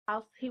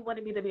He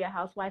wanted me to be a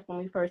housewife when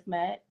we first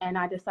met, and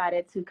I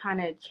decided to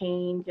kind of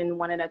change and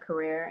wanted a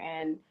career,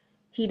 and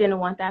he didn't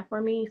want that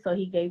for me, so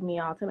he gave me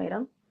an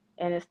ultimatum,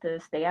 and it's to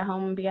stay at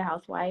home and be a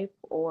housewife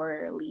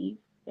or leave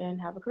and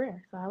have a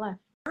career. So I left.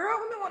 Girl,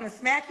 we want to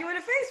smack you in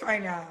the face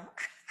right now.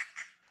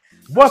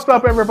 What's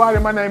up, everybody?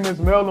 My name is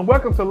Mel, and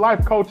welcome to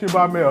Life Coaching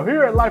by Mel.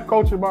 Here at Life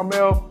Coaching by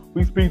Mel,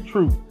 we speak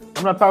truth.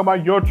 I'm not talking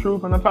about your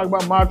truth. I'm not talking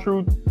about my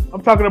truth.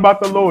 I'm talking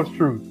about the Lord's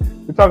truth.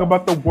 We're talking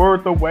about the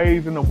word, the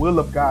ways, and the will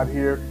of God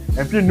here. And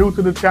if you're new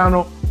to the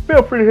channel,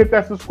 feel free to hit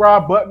that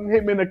subscribe button.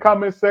 Hit me in the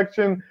comment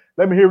section.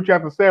 Let me hear what you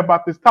have to say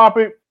about this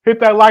topic. Hit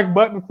that like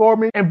button for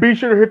me, and be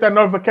sure to hit that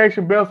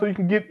notification bell so you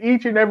can get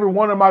each and every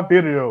one of my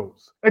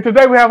videos. And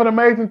today we have an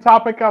amazing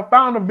topic. I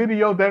found a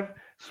video that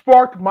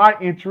sparked my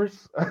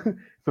interest.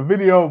 It's a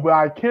video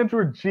by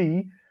Kendra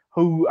G,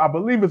 who I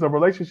believe is a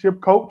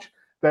relationship coach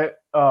that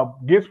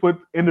gets with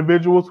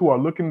individuals who are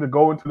looking to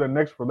go into their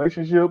next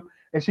relationship.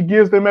 And she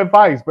gives them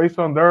advice based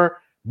on their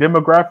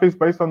demographics,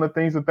 based on the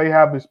things that they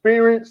have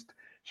experienced.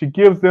 She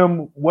gives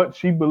them what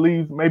she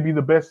believes may be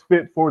the best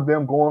fit for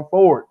them going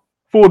forward.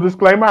 Full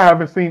disclaimer, I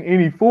haven't seen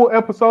any full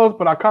episodes,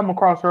 but I come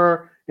across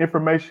her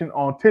information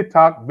on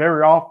TikTok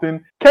very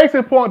often. Case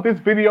in point, this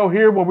video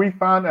here where we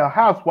find a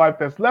housewife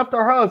that's left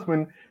her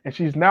husband and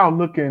she's now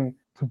looking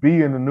to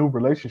be in a new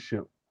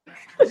relationship.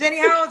 Jenny,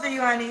 how old are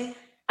you, honey?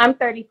 I'm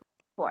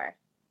 34.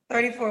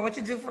 34. What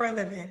you do for a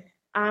living?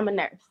 I'm a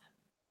nurse.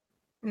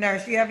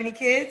 Nurse. You have any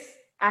kids?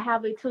 I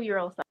have a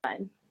 2-year-old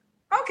son.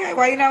 Okay.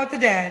 Why you not with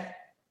the dad?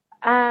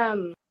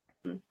 I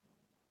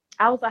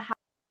was a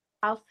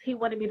house. He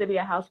wanted me to be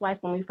a housewife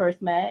when we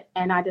first met,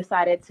 and I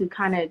decided to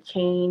kind of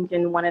change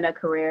and wanted a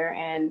career,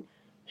 and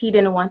he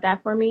didn't want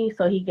that for me,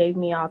 so he gave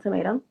me an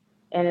ultimatum,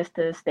 and it's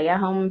to stay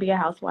at home and be a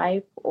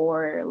housewife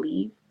or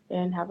leave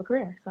and have a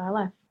career. So I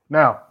left.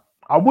 Now,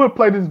 I would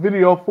play this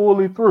video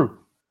fully through,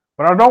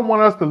 but I don't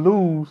want us to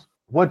lose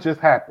what just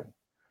happened.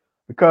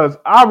 Because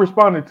I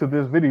responded to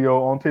this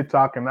video on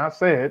TikTok and I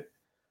said,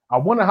 I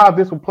wonder how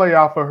this will play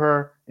out for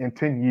her in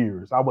 10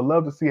 years. I would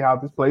love to see how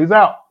this plays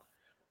out.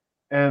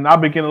 And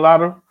I've been getting a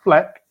lot of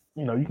flack.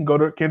 You know, you can go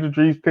to Kendra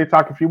G's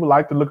TikTok if you would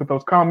like to look at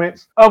those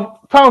comments of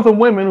tons of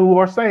women who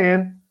are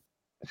saying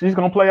she's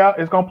going to play out.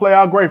 It's going to play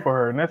out great for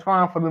her. And that's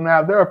fine for them to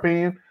have their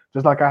opinion,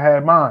 just like I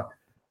had mine.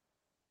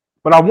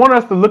 But I want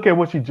us to look at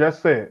what she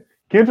just said.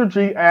 Kendra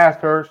G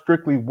asked her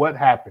strictly what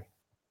happened.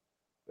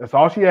 That's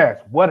all she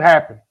asked. What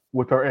happened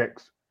with her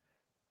ex?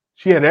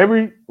 She had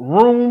every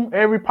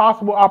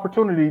possible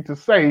opportunity to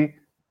say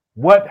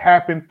what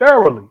happened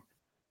thoroughly.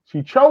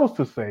 She chose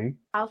to say,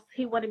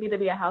 he wanted me to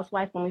be a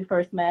housewife when we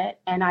first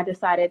met, and I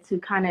decided to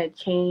kind of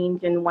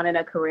change and wanted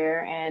a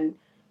career, and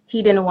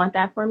he didn't want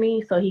that for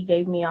me, so he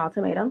gave me an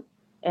ultimatum,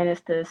 and it's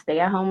to stay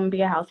at home and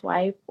be a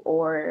housewife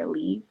or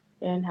leave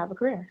and have a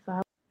career. So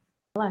I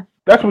left.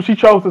 That's what she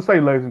chose to say,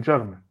 ladies and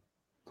gentlemen.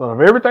 So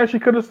of everything she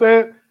could have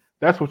said,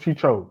 that's what she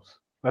chose.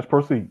 Let's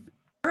proceed.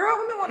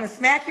 Girl, we want to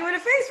smack you in the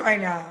face right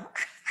now.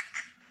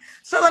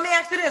 So let me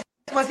ask you this.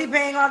 Was he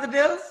paying all the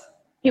bills?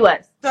 He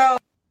was. So,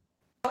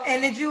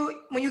 and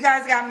when you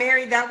guys got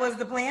married, that was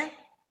the plan?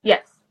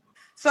 Yes.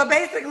 So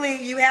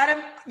basically you had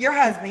him, your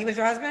husband. He was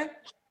your husband?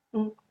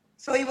 Mm-hmm.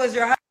 So he was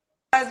your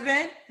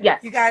husband?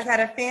 Yes. You guys had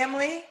a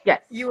family?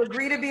 Yes. You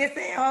agreed to be a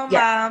stay-at-home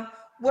yes. mom.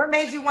 What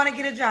made you want to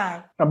get a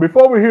job? Now,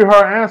 before we hear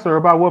her answer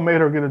about what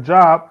made her get a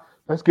job,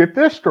 let's get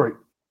this straight.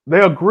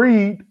 They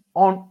agreed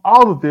on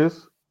all of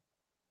this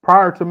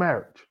prior to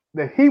marriage,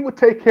 that he would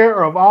take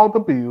care of all the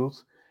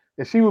bills,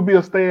 that she would be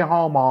a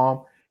stay-at-home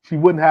mom, she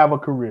wouldn't have a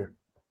career.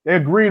 They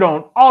agreed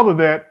on all of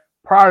that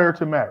prior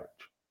to marriage.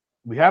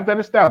 We have that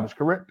established,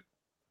 correct?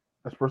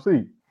 Let's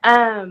proceed.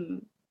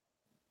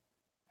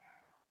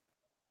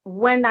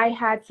 When I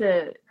had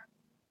to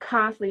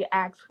constantly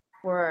ask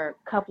for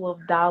a couple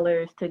of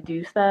dollars to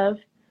do stuff,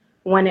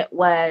 when it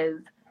was,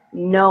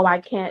 no, I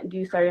can't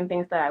do certain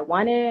things that I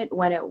wanted,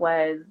 when it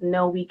was,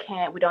 no, we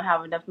don't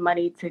have enough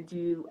money to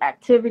do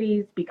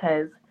activities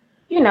because,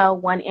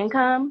 one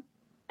income.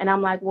 And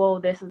I'm like, well,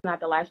 this is not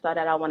the lifestyle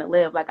that I want to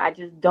live. Like, I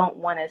just don't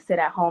want to sit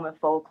at home and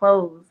fold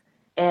clothes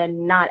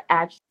and not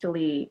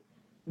actually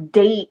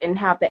date and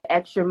have the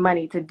extra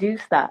money to do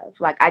stuff.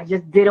 Like, I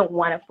just didn't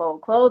want to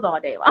fold clothes all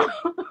day long.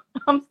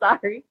 I'm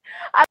sorry.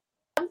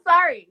 I'm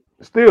sorry.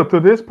 Still, to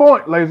this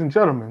point, ladies and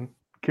gentlemen,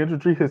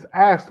 Kendra G has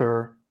asked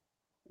her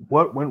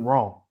what went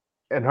wrong.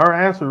 And her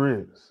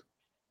answer is,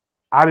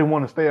 I didn't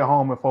want to stay at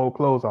home and fold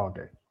clothes all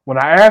day. When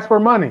I ask for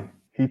money,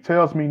 he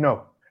tells me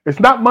no. It's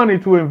not money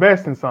to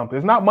invest in something.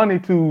 It's not money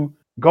to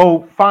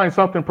go find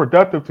something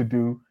productive to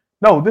do.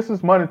 No, this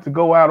is money to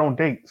go out on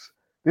dates.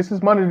 This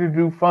is money to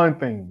do fun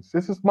things.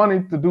 This is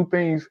money to do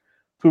things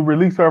to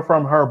release her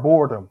from her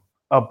boredom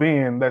of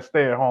being that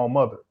stay-at-home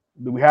mother.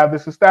 Do we have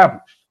this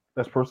established?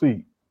 Let's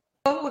proceed.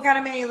 What kind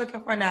of man are you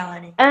looking for now,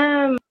 honey?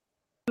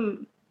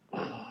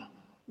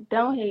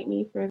 Don't hate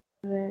me for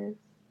this,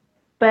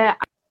 but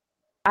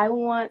I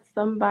want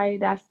somebody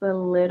that's a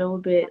little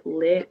bit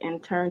lit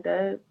and turned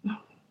up.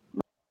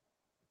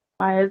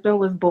 My husband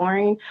was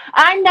boring.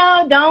 I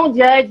know, don't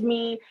judge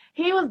me.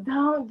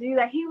 Don't do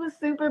that. He was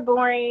super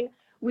boring.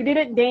 We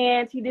didn't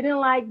dance. He didn't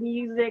like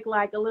music,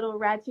 like a little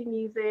ratchet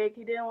music.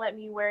 He didn't let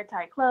me wear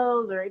tight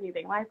clothes or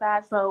anything like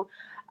that. So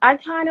I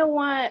kind of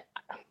want,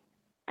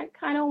 I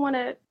kind of want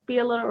to be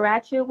a little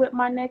ratchet with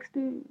my next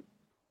dude.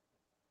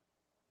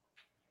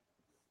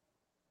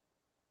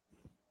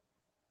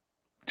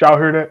 Did y'all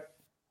hear that?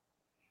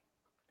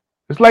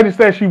 This lady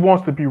says she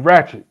wants to be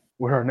ratchet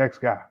with her next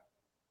guy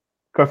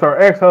because her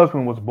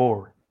ex-husband was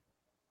boring.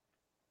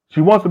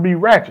 She wants to be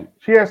ratchet.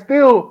 She has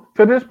still,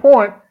 to this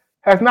point,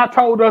 has not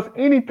told us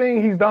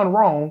anything he's done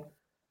wrong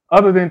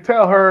other than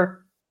tell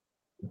her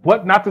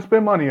what not to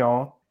spend money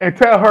on and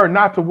tell her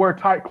not to wear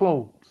tight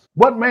clothes.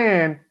 What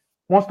man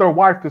wants their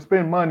wife to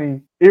spend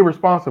money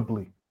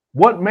irresponsibly?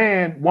 What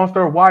man wants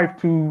their wife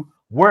to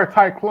wear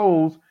tight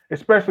clothes,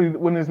 especially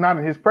when it's not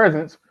in his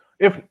presence,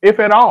 if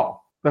at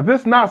all? Does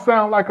this not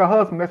sound like a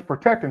husband that's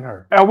protecting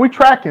her? Are we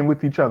tracking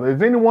with each other?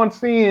 Is anyone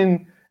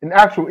seeing an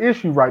actual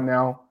issue right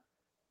now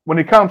when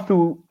it comes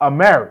to a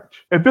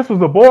marriage? If this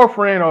was a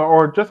boyfriend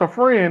or just a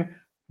friend,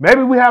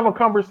 maybe we have a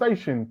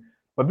conversation.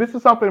 But this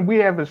is something we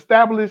have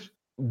established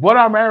what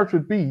our marriage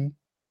would be.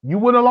 You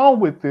went along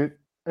with it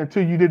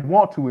until you didn't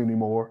want to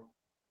anymore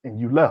and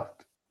you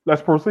left.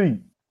 Let's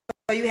proceed.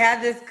 So you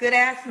had this good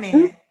ass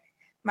man,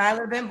 might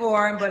have been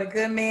boring, but a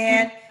good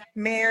man,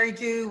 married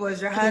you,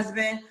 was your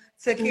husband,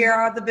 took care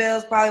of all the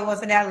bills, probably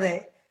wasn't that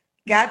lit.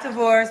 Got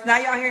divorced. Now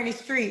y'all here in the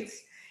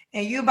streets,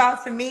 and you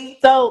about to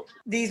meet So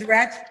these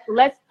rats.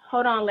 let's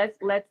hold on. Let's.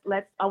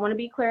 I want to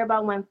be clear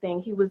about one thing.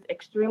 He was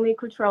extremely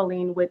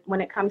controlling with when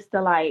it comes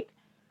to like.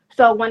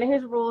 So one of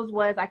his rules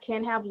was I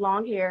can't have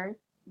long hair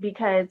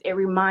because it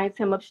reminds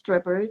him of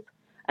strippers.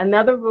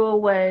 Another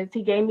rule was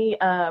he gave me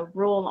a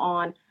rule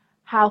on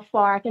how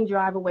far I can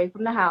drive away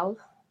from the house.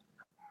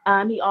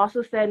 He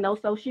also said no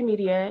social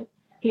media.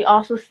 He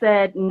also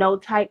said no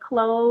tight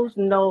clothes,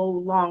 no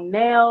long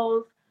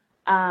nails.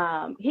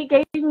 He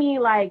gave me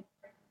like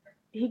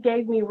he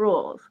gave me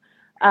rules.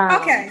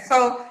 Okay,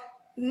 so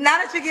now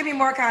that you give me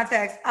more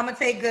context, I'm gonna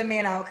take good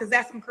man out because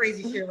that's some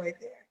crazy shit right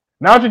there.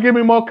 Now that you give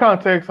me more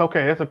context,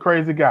 okay, that's a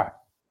crazy guy.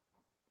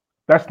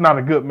 That's not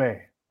a good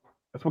man.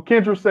 That's what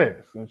Kendra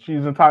says, and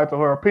she's entitled to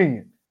her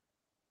opinion.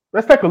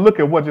 Let's take a look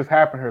at what just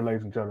happened here,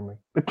 ladies and gentlemen.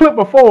 The clip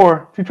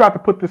before, she tried to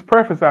put this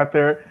preface out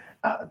there.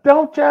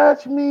 Don't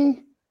judge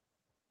me.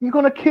 You're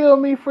gonna kill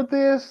me for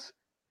this.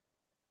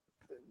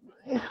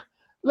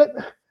 Let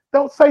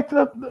don't say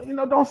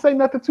don't say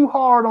nothing too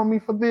hard on me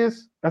for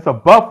this. That's a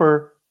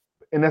buffer,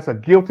 and that's a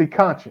guilty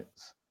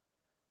conscience.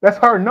 That's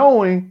her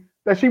knowing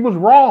that she was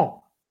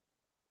wrong.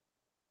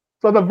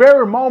 So the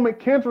very moment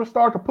Kendra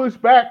started to push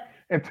back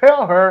and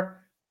tell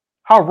her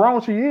how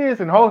wrong she is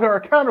and hold her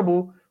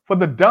accountable for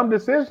the dumb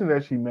decision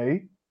that she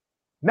made,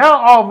 now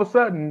all of a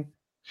sudden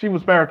she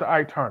was married to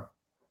Ike Turner.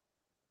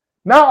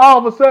 Now all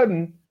of a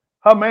sudden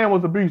her man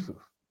was abusive.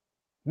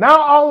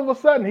 Now all of a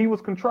sudden he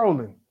was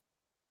controlling.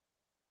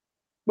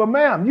 But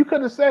ma'am, you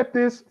could have said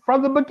this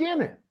from the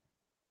beginning.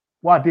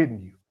 Why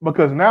didn't you?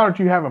 Because now that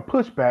you haven't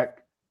pushed back,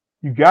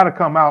 you got to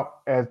come out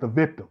as the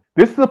victim.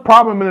 This is the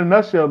problem in a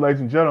nutshell,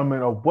 ladies and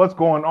gentlemen, of what's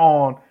going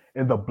on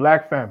in the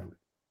black family.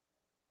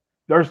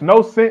 There's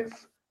no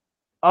sense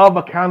of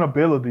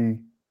accountability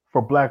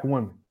for black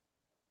women.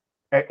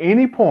 At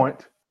any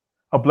point,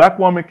 a black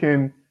woman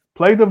can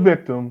play the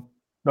victim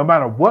no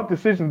matter what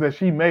decisions that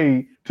she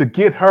made to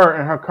get her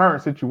in her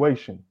current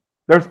situation.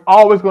 There's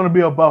always going to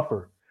be a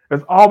buffer.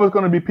 There's always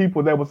going to be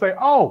people that will say,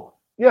 oh,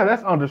 yeah,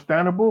 that's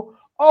understandable.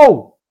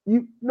 Oh,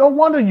 no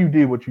wonder you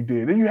did what you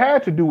did. And you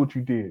had to do what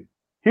you did.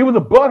 He was a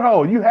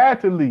butthole. You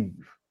had to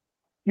leave.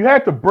 You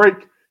had to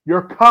break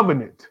your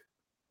covenant.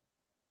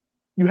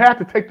 You had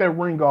to take that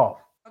ring off.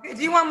 Okay,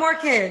 do you want more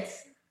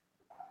kids?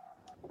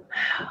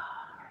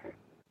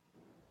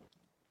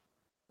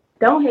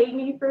 Don't hate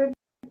me for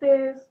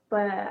this,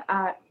 but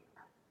I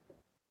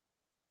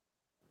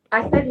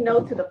said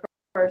no to the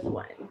first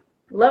one.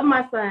 Love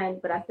my son,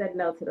 but I said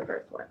no to the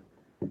first one.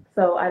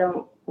 So I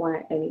don't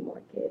want any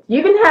more kids.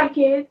 You can have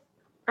kids.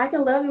 I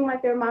can love them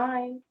like they're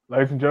mine.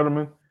 Ladies and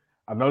gentlemen,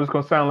 I know this is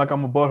going to sound like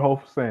I'm a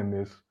butthole for saying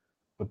this,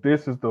 but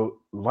this is the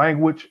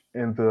language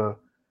and the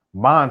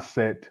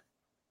mindset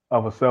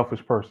of a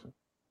selfish person.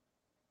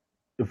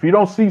 If you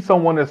don't see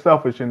someone that's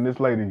selfish in this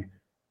lady,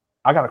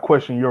 I got to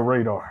question your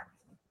radar.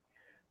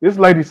 This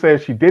lady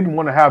said she didn't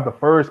want to have the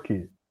first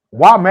kid.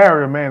 Why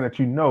marry a man that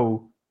you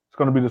know is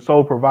going to be the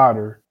sole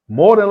provider?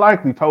 More than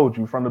likely told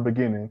you from the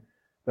beginning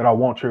that I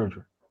want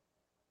children.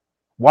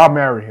 Why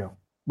marry him?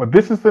 But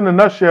this is in a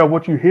nutshell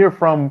what you hear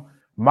from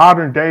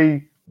modern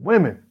day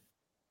women.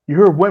 You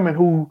hear women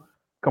who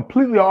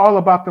completely are all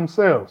about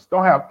themselves,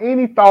 don't have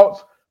any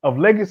thoughts of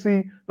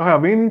legacy, don't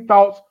have any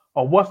thoughts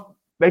of what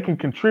they can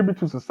contribute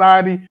to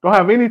society, don't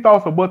have any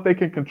thoughts of what they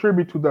can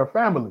contribute to their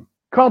family.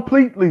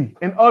 Completely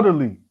and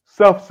utterly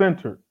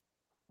self-centered,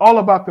 all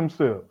about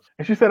themselves.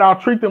 And she said, I'll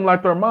treat them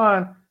like they're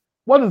mine.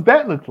 What does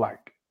that look like?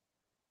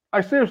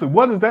 Like, seriously,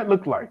 what does that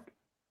look like?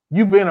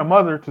 You being a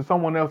mother to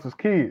someone else's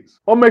kids.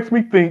 What makes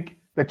me think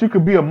that you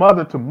could be a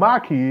mother to my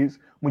kids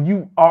when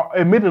you are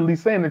admittedly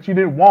saying that you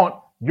didn't want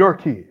your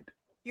kid?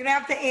 You don't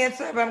have to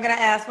answer, but I'm gonna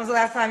ask. When's the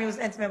last time you was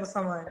intimate with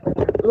someone?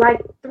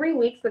 Like 3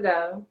 weeks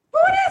ago. Who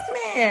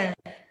this man?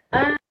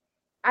 Um,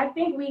 I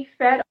think we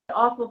fed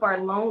off of our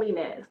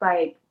loneliness.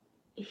 Like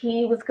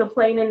he was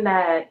complaining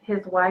that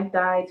his wife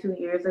died 2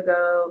 years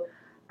ago.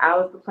 I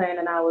was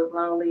complaining I was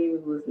lonely.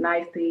 We was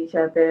nice to each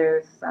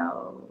other,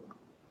 so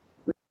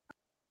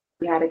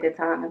we had a good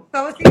time.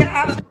 So is he an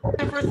option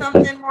for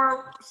something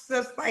more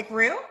just like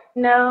real?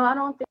 No, I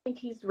don't think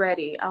he's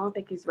ready. I don't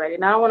think he's ready.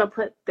 And I don't want to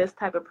put this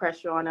type of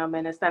pressure on him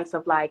in a sense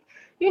of like,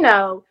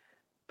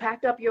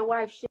 pack up your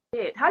wife's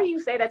shit. How do you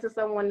say that to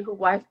someone who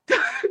wife?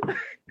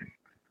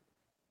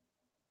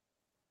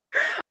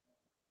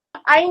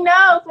 I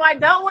know, so I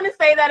don't want to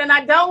say that, and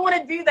I don't want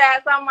to do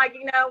that. So I'm like,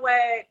 you know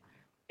what?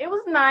 It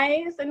was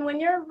nice, and when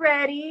you're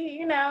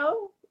ready,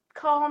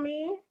 call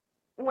me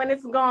when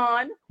it's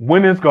gone.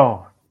 When it's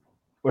gone.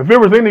 If there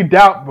was any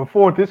doubt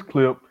before this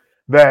clip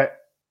that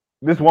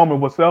this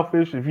woman was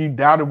selfish, if you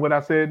doubted what I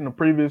said in the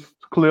previous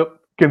clip,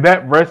 can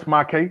that rest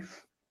my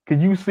case?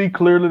 Can you see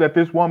clearly that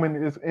this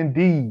woman is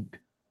indeed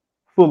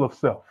full of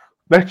self?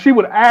 That she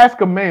would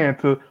ask a man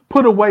to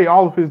put away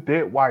all of his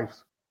dead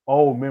wife's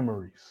old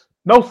memories.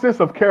 No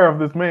sense of care of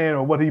this man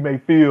or what he may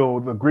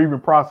feel the grieving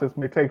process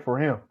may take for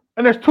him.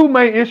 And there's two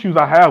main issues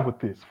I have with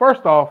this.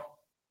 First off,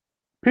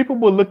 people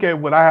will look at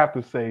what I have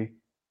to say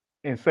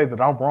and say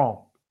that I'm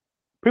wrong.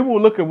 People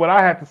will look at what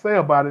I had to say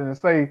about it and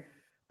say,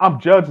 I'm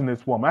judging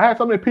this woman. I had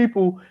so many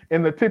people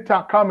in the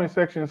TikTok comment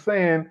section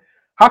saying,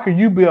 how can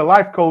you be a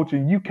life coach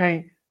and you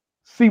can't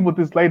see what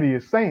this lady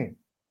is saying?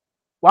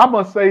 Well, I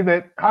must say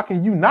that how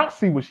can you not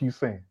see what she's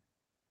saying?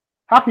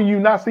 How can you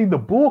not see the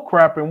bull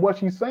crap in what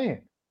she's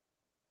saying?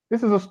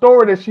 This is a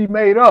story that she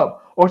made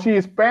up, or she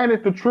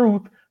expanded the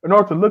truth in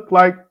order to look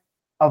like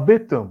a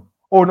victim,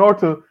 or in order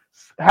to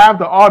have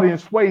the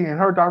audience sway in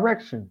her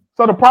direction.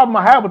 So the problem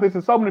I have with this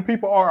is so many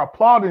people are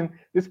applauding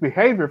this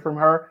behavior from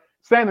her,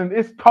 saying that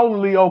it's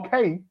totally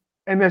okay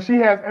and that she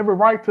has every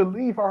right to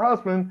leave her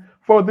husband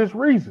for this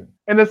reason.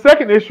 And the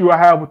second issue I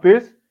have with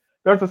this,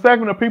 there's a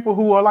segment of people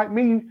who are like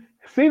me,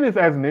 see this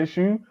as an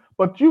issue,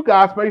 but you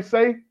guys may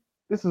say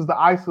this is the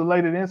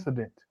isolated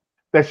incident,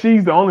 that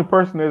she's the only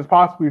person that is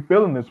possibly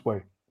feeling this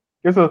way.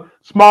 There's a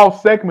small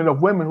segment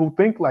of women who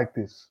think like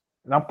this.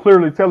 And I'm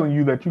clearly telling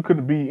you that you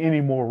couldn't be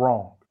any more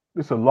wrong.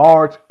 It's a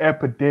large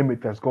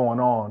epidemic that's going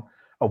on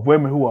of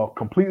women who are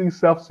completely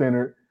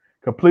self-centered,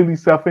 completely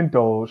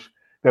self-indulged,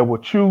 that will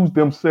choose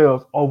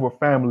themselves over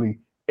family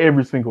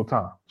every single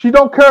time. She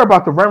don't care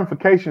about the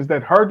ramifications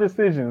that her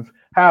decisions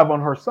have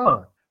on her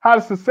son. How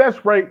the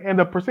success rate and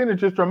the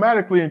percentages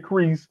dramatically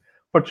increase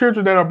for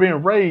children that are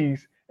being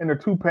raised in a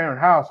two-parent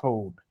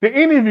household. Did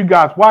any of you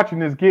guys watching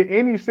this get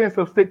any sense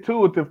of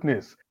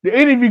stick-to-itiveness? Did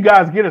any of you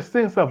guys get a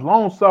sense of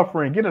long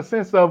suffering, get a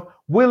sense of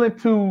willing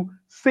to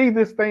see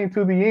this thing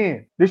to the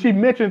end? Did she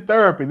mention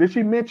therapy? Did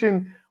she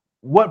mention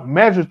what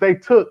measures they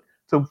took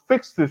to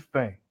fix this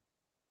thing?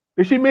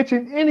 Did she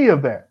mention any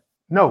of that?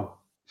 No.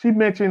 She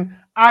mentioned,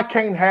 I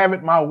can't have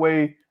it my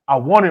way. I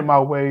want it my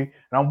way,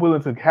 and I'm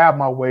willing to have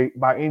my way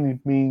by any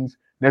means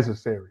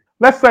necessary.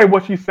 Let's say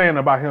what she's saying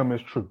about him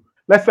is true.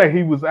 Let's say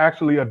he was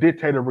actually a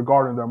dictator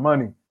regarding their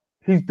money.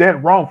 He's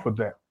dead wrong for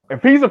that.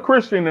 If he's a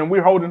Christian and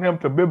we're holding him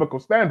to biblical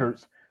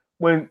standards,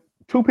 when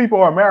two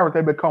people are married,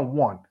 they become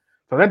one.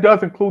 So that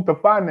does include the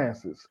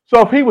finances.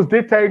 So if he was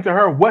dictating to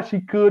her what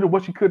she could or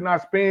what she could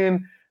not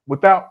spend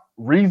without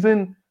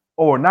reason,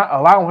 or not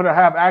allowing her to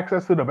have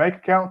access to the bank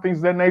account, things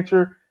of that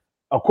nature,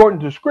 according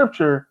to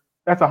scripture,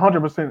 that's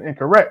 100%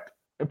 incorrect.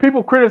 And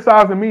people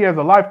criticizing me as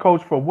a life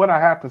coach for what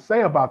I have to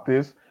say about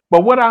this,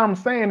 but what I'm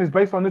saying is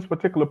based on this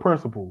particular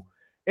principle.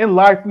 In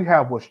life, we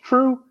have what's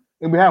true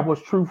and we have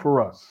what's true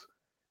for us.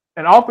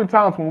 And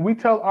oftentimes when we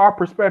tell our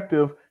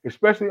perspective,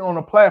 especially on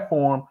a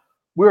platform,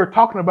 we're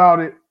talking about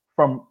it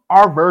from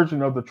our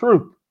version of the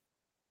truth.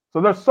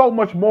 So there's so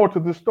much more to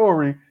this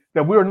story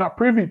that we are not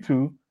privy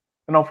to.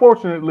 And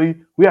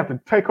unfortunately, we have to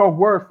take her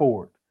word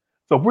for it.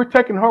 So if we're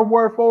taking her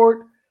word for it,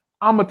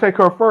 I'm going to take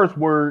her first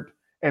word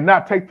and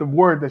not take the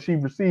word that she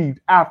received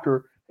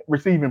after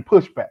receiving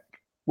pushback.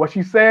 What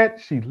she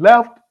said, she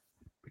left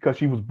because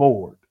she was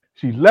bored.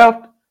 She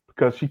left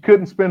because she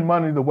couldn't spend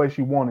money the way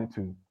she wanted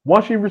to.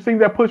 Once she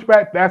received that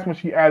pushback, that's when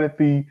she added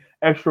the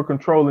extra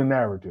controlling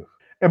narrative.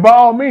 And by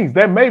all means,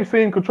 that may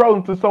seem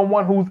controlling to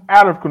someone who's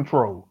out of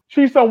control.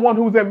 She's someone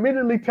who's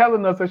admittedly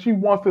telling us that she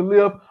wants to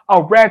live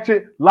a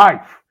ratchet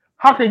life.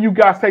 How can you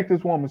guys take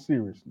this woman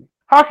seriously?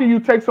 How can you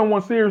take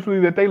someone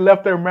seriously that they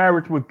left their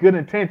marriage with good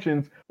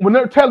intentions when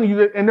they're telling you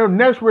that in their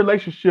next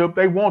relationship,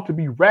 they want to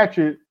be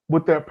ratchet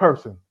with that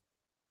person?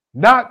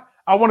 Not,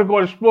 I want to go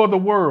explore the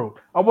world.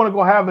 I want to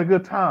go have a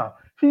good time.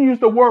 She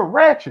used the word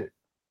ratchet.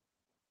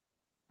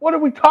 What are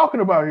we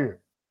talking about here?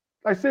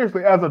 Like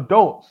seriously, as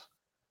adults,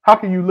 how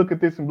can you look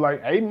at this and be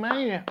like, hey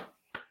man,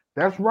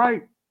 that's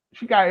right.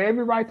 She got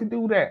every right to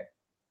do that.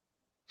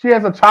 She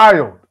has a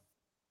child.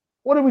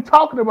 What are we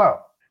talking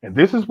about? And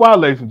this is why,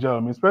 ladies and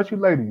gentlemen, especially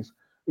ladies,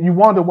 you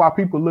wonder why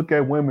people look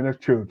at women as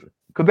children.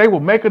 Because they will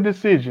make a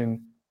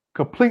decision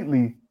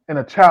completely in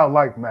a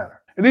childlike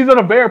manner. And these are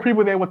the very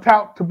people that would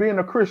tout to being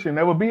a Christian.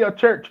 They would be at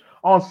church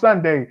on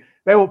Sunday.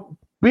 They would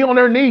be on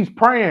their knees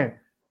praying,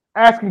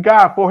 asking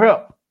God for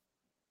help.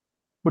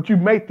 But you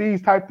make these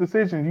type of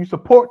decisions. You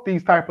support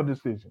these type of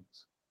decisions.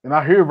 And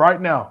I hear right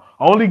now,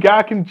 only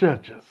God can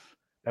judge us.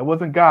 That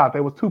wasn't God.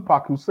 That was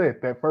Tupac who said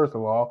that, first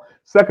of all.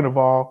 Second of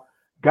all,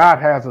 God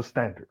has a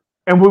standard.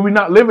 And when we're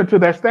not living to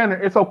that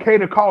standard, it's okay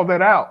to call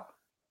that out.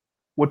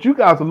 What you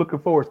guys are looking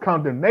for is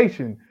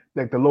condemnation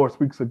that the Lord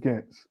speaks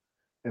against.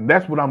 And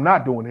that's what I'm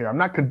not doing here. I'm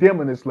not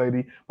condemning this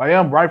lady, but I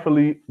am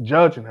rightfully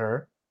judging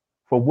her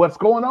for what's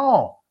going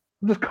on.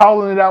 I'm just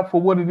calling it out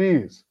for what it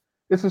is.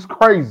 This is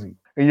crazy.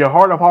 In your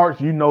heart of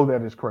hearts, you know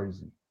that it's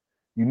crazy.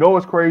 You know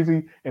it's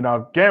crazy, and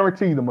I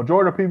guarantee the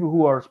majority of people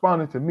who are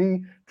responding to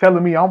me,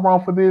 telling me I'm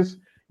wrong for this,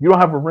 you don't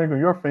have a ring on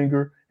your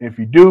finger. And if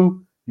you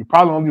do, you're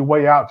probably on your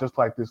way out just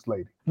like this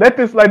lady. Let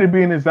this lady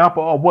be an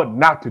example of what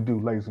not to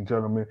do, ladies and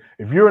gentlemen.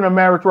 If you're in a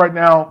marriage right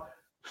now,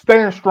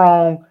 stand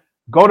strong,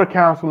 go to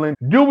counseling,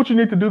 do what you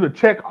need to do to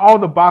check all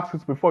the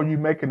boxes before you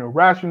make an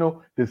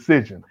irrational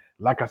decision.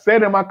 Like I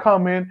said in my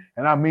comment,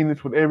 and I mean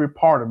this with every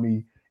part of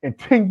me, in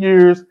 10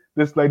 years,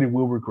 this lady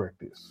will regret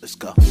this. Let's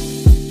go.